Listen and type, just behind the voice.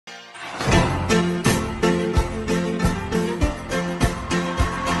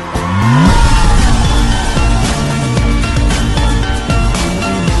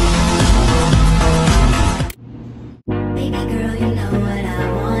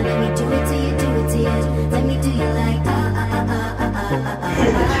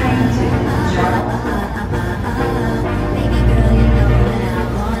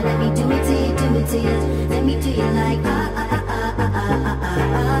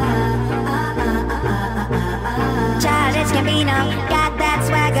know, got that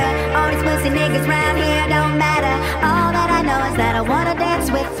swagger. All these pussy niggas round here don't matter. All that I know is that I wanna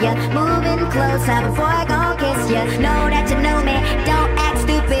dance with ya. Moving closer before I gon' kiss ya. Know that you know me, don't act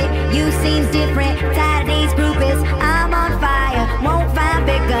stupid. You seem different, tired of these groupies. I'm on fire, won't find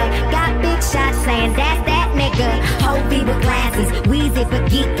bigger. Got big shots saying that's that nigga. Whole people classes, Weezy for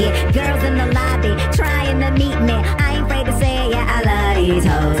geeky. Girls in the lobby trying to meet me. I ain't afraid to say yeah, I love these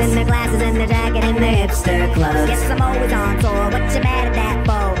hoes. In the glasses and the jacket and the hipster clothes. Guess I'm always on tour, what you mad at that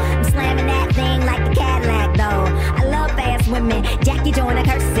for? I'm slamming that thing like the Cadillac though. I love fast women, Jackie join a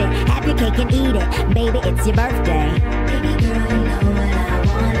curse it. Have your cake and eat it, baby it's your birthday. Baby girl, you know what I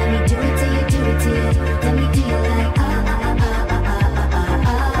want. Let me do it to you, do it to you. Let me do you like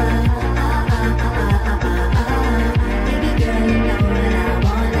Baby girl, you know what I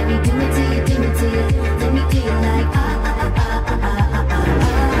want. Let me do it to you, do it to you. Let me do you like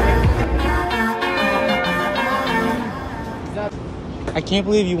I can't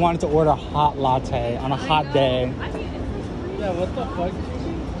believe you wanted to order a hot latte on a hot day. Yeah, what the fuck?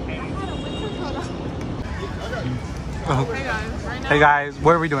 Oh. Hey guys, right now. Hey guys,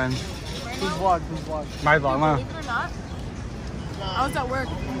 what are we doing? Who's vlog? My vlog. Believe it or not, I was at work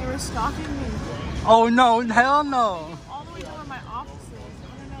and they were stalking me Oh no, hell no. all the way to where my office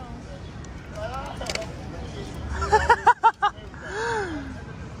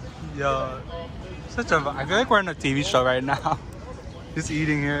is. Yo, such a. I feel like we're in a TV show right now. Just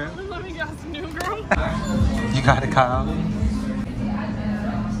eating here. Let me guess, new girl. You gotta come.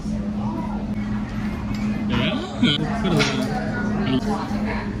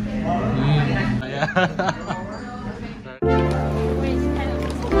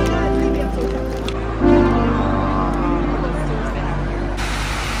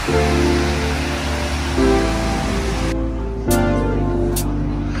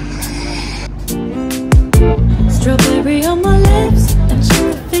 Strawberry on my lips and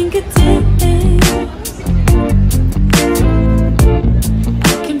your fingertips.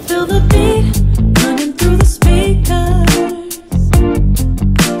 I can feel the beat running through the speakers.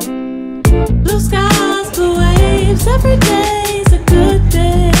 Blue skies, blue waves, every day's a good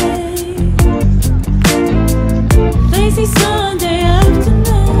day. Lazy Sunday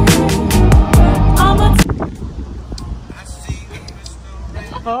afternoon.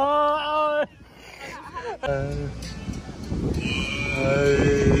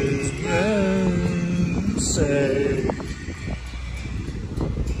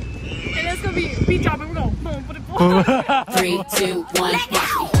 And it's gonna be beat drop and we're going boom, put it boom. 3, 2,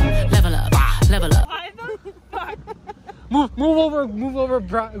 1, level up, level up. Move over,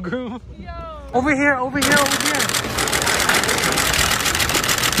 groove. Yo. Over here. Oh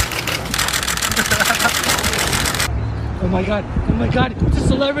my god, it's a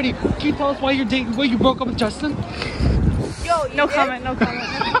celebrity. Can you tell us why you broke up with Justin? Yo, no comment. Yo,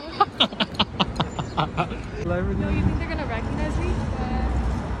 Celebrity. you think they're gonna recognize me?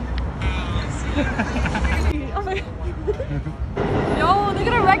 Oh my god. Yo, they're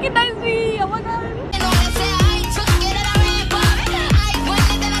gonna recognize me. Oh my god.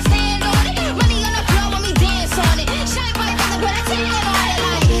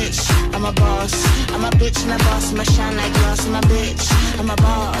 I'm a boss, I'm a bitch and a boss, I'ma shine like glass, I'm a bitch. I'm a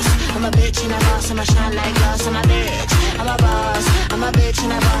boss, I'm a bitch and a boss, I'ma shine like glass, I'm a bitch. I'm a boss, I'm a bitch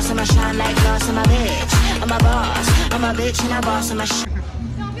and a boss, I'ma shine like glass, I'm a bitch. I'm a boss, I'm a bitch and a boss, I'ma shine.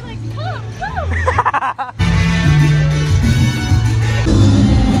 I'll be like, come.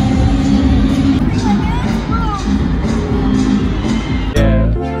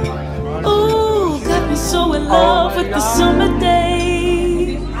 Yeah. Ooh, got me so in love with the summer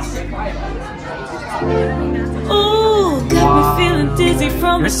day. Ooh, got me feeling dizzy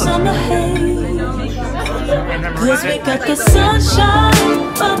from the summer haze. Cause we got the sunshine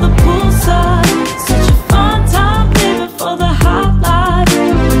of the poolside. Such a fun time living for the hot life.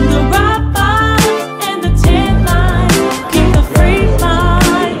 Bring the right vibes and the tan line. Keep the free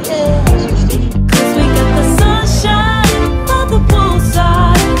mind, yeah. Cause we got the sunshine of the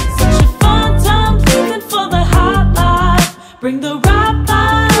poolside. Such a fun time living for the hot life. Bring the right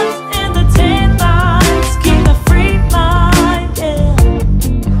vibes and the tan lines. Keep the free mind, yeah.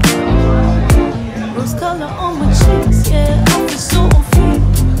 Rose color on my cheeks, yeah. I feel so free.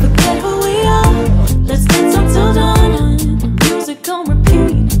 Forget who we are. Let's dance until dawn. Music on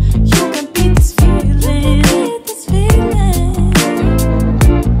repeat. You can beat this feeling.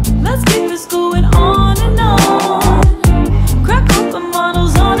 Let's keep this going on and on. Crack open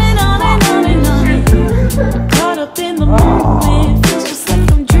models on and on and on and on. Caught up in the moment. Feels just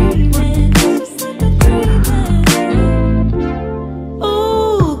like I'm dreaming. Just like I'm dreaming.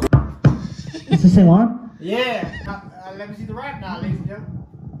 Ooh. Is this thing on? Yeah. let me see the rap now, ladies and gentlemen.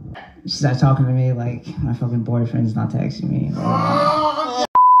 She started talking to me like my fucking boyfriend's not texting me.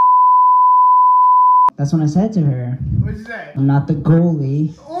 That's when I said to her, What'd you say? I'm not the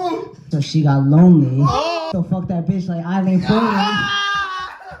goalie. Ooh. So she got lonely. So fuck that bitch like I ain't fully.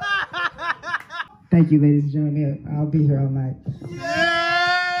 Thank you, ladies and gentlemen. I'll be here all night.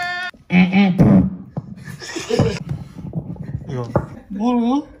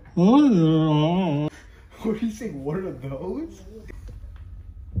 What do you say? What are those?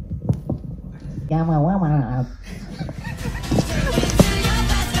 Got my